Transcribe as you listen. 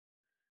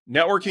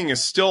Networking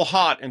is still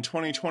hot in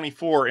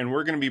 2024, and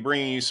we're going to be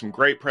bringing you some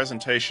great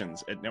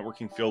presentations at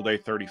Networking Field Day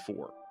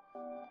 34.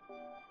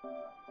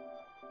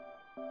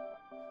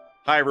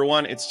 Hi,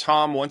 everyone. It's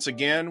Tom once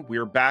again.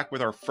 We're back with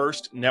our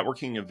first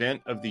networking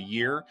event of the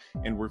year,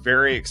 and we're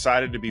very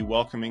excited to be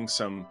welcoming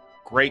some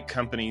great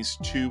companies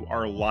to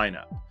our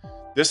lineup.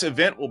 This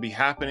event will be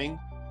happening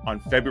on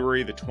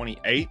February the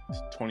 28th,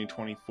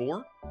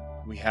 2024.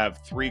 We have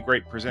three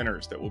great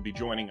presenters that will be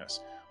joining us.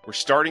 We're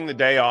starting the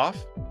day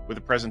off with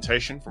a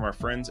presentation from our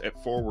friends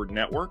at Forward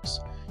Networks.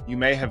 You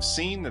may have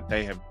seen that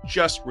they have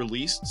just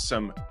released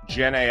some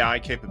Gen AI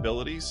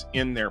capabilities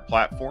in their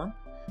platform,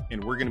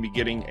 and we're going to be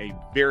getting a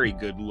very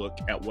good look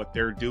at what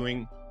they're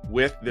doing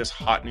with this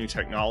hot new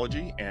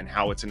technology and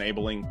how it's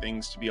enabling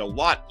things to be a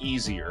lot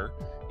easier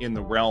in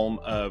the realm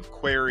of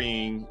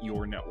querying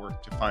your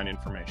network to find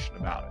information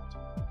about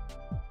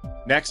it.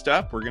 Next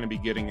up, we're going to be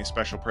getting a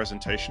special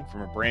presentation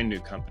from a brand new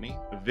company,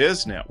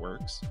 Viz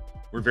Networks.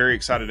 We're very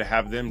excited to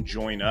have them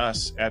join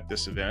us at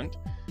this event.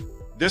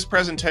 This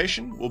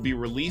presentation will be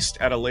released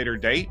at a later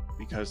date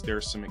because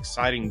there's some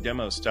exciting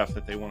demo stuff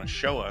that they want to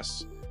show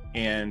us,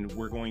 and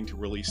we're going to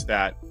release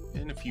that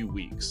in a few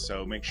weeks.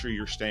 So make sure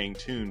you're staying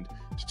tuned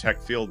to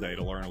Tech Field Day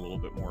to learn a little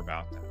bit more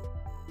about that.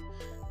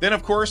 Then,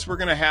 of course, we're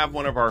going to have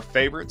one of our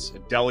favorites, a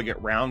Delegate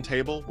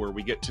Roundtable, where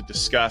we get to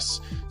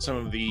discuss some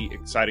of the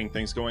exciting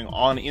things going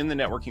on in the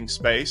networking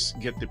space,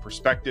 get the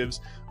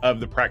perspectives of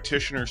the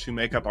practitioners who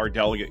make up our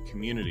delegate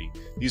community.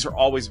 These are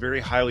always very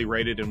highly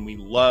rated, and we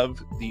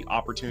love the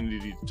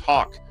opportunity to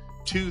talk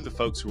to the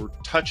folks who are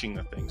touching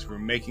the things, who are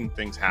making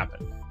things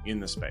happen in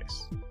the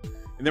space.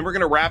 And then we're going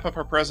to wrap up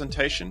our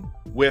presentation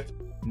with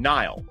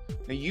Nile.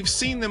 Now, you've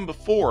seen them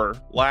before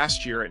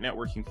last year at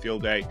Networking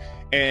Field Day,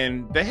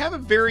 and they have a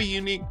very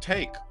unique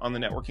take on the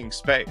networking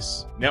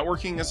space.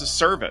 Networking as a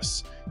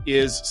service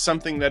is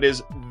something that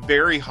is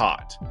very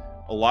hot.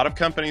 A lot of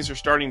companies are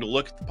starting to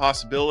look at the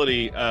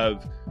possibility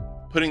of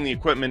putting the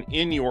equipment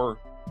in your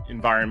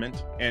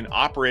environment and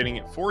operating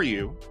it for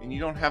you, and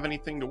you don't have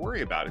anything to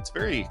worry about. It's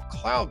very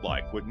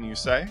cloud-like, wouldn't you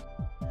say?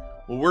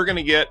 Well, we're going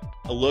to get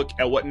a look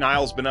at what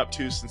Nile's been up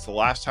to since the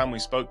last time we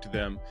spoke to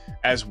them,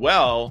 as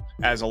well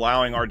as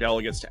allowing our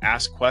delegates to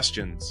ask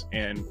questions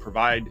and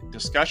provide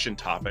discussion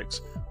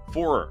topics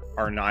for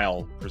our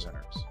Nile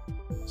presenters.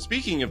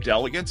 Speaking of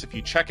delegates, if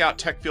you check out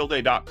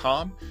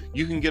techfieldday.com,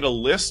 you can get a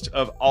list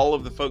of all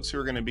of the folks who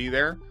are going to be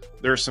there.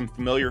 There are some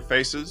familiar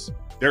faces.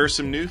 There are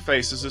some new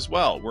faces as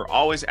well. We're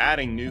always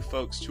adding new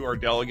folks to our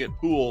delegate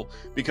pool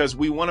because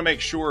we want to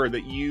make sure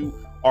that you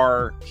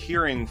are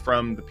hearing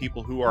from the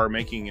people who are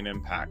making an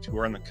impact, who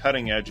are on the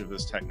cutting edge of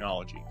this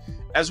technology,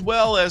 as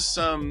well as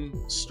some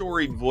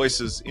storied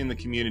voices in the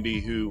community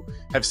who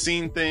have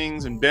seen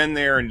things and been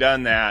there and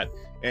done that,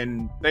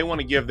 and they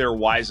want to give their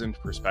wizened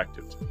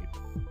perspective to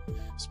people.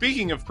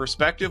 Speaking of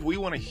perspective, we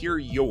want to hear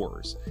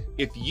yours.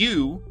 If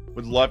you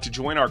would love to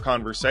join our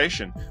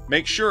conversation,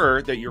 make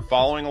sure that you're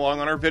following along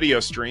on our video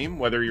stream,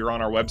 whether you're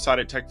on our website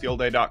at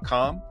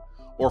techfieldday.com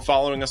or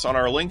following us on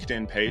our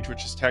LinkedIn page,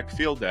 which is Tech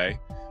Field Day,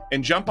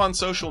 and jump on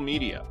social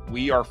media.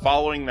 We are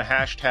following the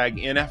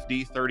hashtag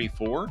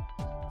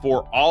NFD34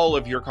 for all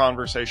of your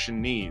conversation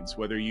needs,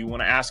 whether you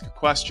want to ask a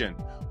question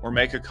or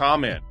make a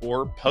comment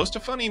or post a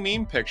funny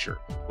meme picture.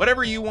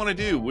 Whatever you want to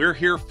do, we're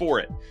here for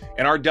it.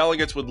 And our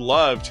delegates would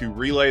love to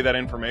relay that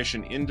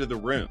information into the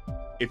room.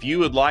 If you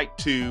would like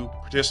to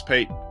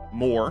participate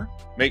more,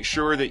 make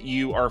sure that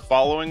you are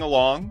following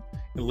along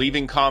and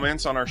leaving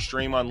comments on our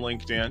stream on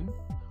LinkedIn.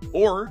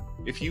 Or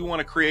if you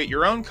want to create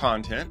your own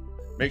content,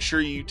 make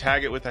sure you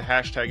tag it with the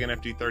hashtag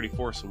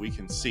NFD34 so we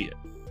can see it.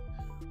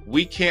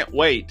 We can't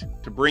wait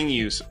to bring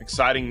you some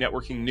exciting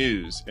networking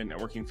news at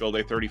Networking Field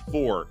Day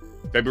 34,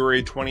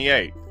 February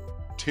 28th.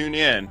 Tune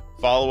in,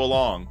 follow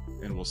along,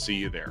 and we'll see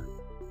you there.